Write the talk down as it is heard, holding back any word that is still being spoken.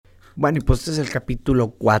Bueno, y pues este es el capítulo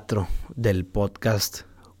 4 del podcast,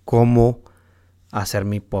 cómo hacer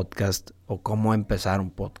mi podcast o cómo empezar un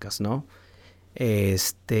podcast, ¿no?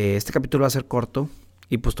 Este capítulo va a ser corto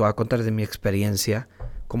y pues te voy a contar de mi experiencia,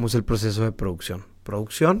 cómo es el proceso de producción.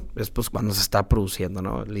 Producción es pues cuando se está produciendo,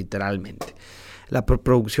 ¿no? Literalmente. La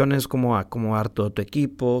producción es como acomodar todo tu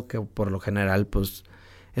equipo, que por lo general pues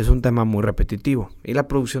es un tema muy repetitivo. Y la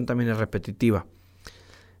producción también es repetitiva.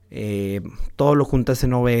 Todo lo juntas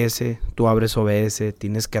en OBS, tú abres OBS,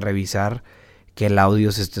 tienes que revisar que el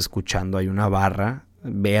audio se esté escuchando. Hay una barra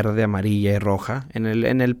verde, amarilla y roja. En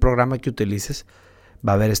el programa que utilices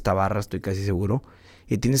va a haber esta barra, estoy casi seguro.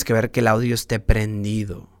 Y tienes que ver que el audio esté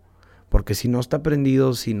prendido. Porque si no está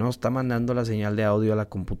prendido, si no está mandando la señal de audio a la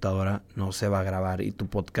computadora, no se va a grabar y tu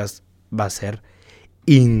podcast va a ser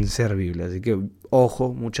inservible. Así que,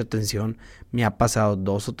 ojo, mucha atención. Me ha pasado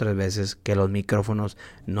 2 o 3 veces que los micrófonos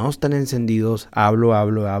no están encendidos. Hablo.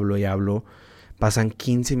 Pasan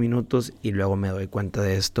 15 minutos y luego me doy cuenta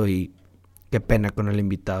de esto y qué pena con el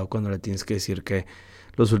invitado cuando le tienes que decir que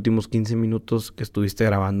los últimos 15 minutos que estuviste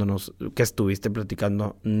grabándonos, que estuviste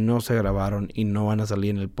platicando, no se grabaron y no van a salir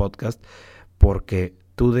en el podcast porque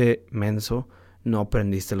tú de menso no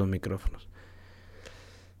prendiste los micrófonos.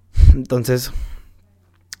 Entonces,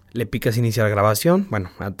 le picas iniciar grabación. Bueno,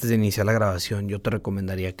 antes de iniciar la grabación, yo te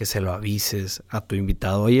recomendaría que se lo avises a tu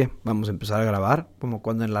invitado. Oye, vamos a empezar a grabar, como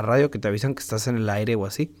cuando en la radio que te avisan que estás en el aire o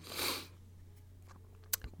así.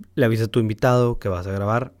 Le avisas a tu invitado que vas a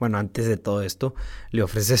grabar. Bueno, antes de todo esto, le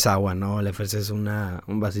ofreces agua, ¿no? Le ofreces un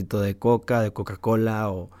vasito de Coca-Cola,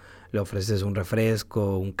 o le ofreces un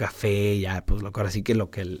refresco, un café, ya, pues ahora sí que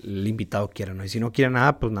lo que el invitado quiera, ¿no? Y si no quiere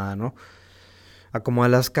nada, pues nada, ¿no? Acomoda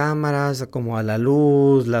las cámaras, acomoda la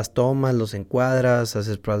luz, las tomas, los encuadras,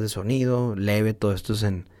 haces pruebas de sonido, leve, todo esto es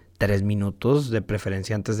en 3 minutos, de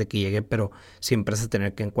preferencia antes de que llegue, pero siempre vas a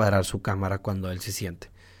tener que encuadrar su cámara cuando él se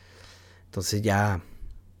siente. Entonces ya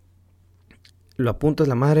lo apuntas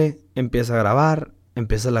la madre, empieza a grabar,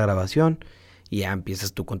 empieza la grabación y ya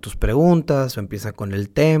empiezas tú con tus preguntas o empieza con el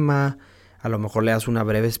tema. A lo mejor le das una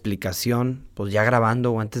breve explicación, pues ya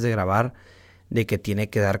grabando o antes de grabar, de que tiene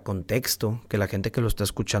que dar contexto, que la gente que lo está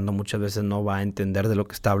escuchando muchas veces no va a entender de lo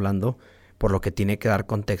que está hablando, por lo que tiene que dar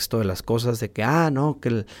contexto de las cosas, de que, no,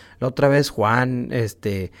 que la otra vez Juan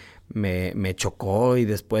me chocó y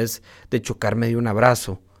después de chocar me dio un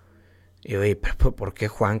abrazo. Y oye, pero ¿por qué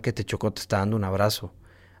Juan que te chocó te está dando un abrazo?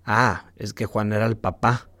 Es que Juan era el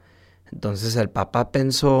papá. Entonces el papá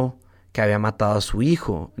pensó que había matado a su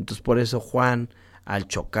hijo. Entonces por eso Juan, al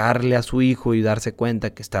chocarle a su hijo y darse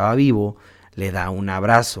cuenta que estaba vivo, le da un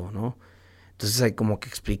abrazo, ¿no? Entonces hay como que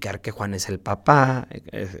explicar que Juan es el papá.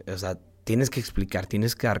 O sea, tienes que explicar,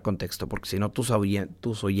 tienes que dar contexto, porque si no tus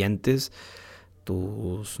oyentes,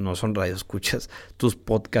 no son radioescuchas, tus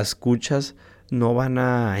podcast escuchas, no van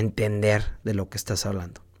a entender de lo que estás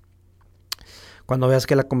hablando. Cuando veas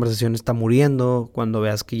que la conversación está muriendo, cuando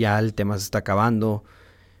veas que ya el tema se está acabando,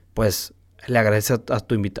 pues le agradeces a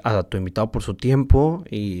tu invitado por su tiempo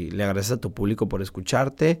y le agradeces a tu público por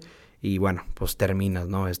escucharte y bueno, pues terminas,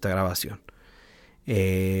 ¿no? Esta grabación.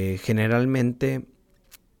 Generalmente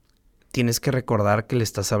tienes que recordar que le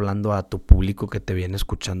estás hablando a tu público que te viene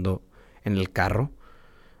escuchando en el carro,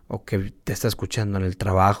 o que te está escuchando en el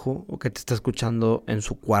trabajo, o que te está escuchando en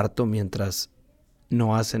su cuarto mientras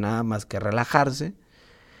no hace nada más que relajarse.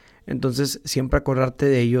 Entonces, siempre acordarte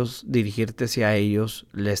de ellos, dirigirte hacia ellos,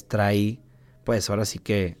 les trae, pues ahora sí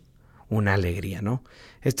que una alegría, ¿no?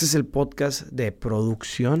 Este es el podcast de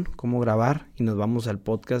producción, cómo grabar, y nos vamos al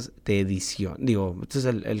podcast de edición. Este es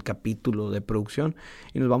el capítulo de producción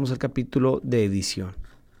y nos vamos al capítulo de edición.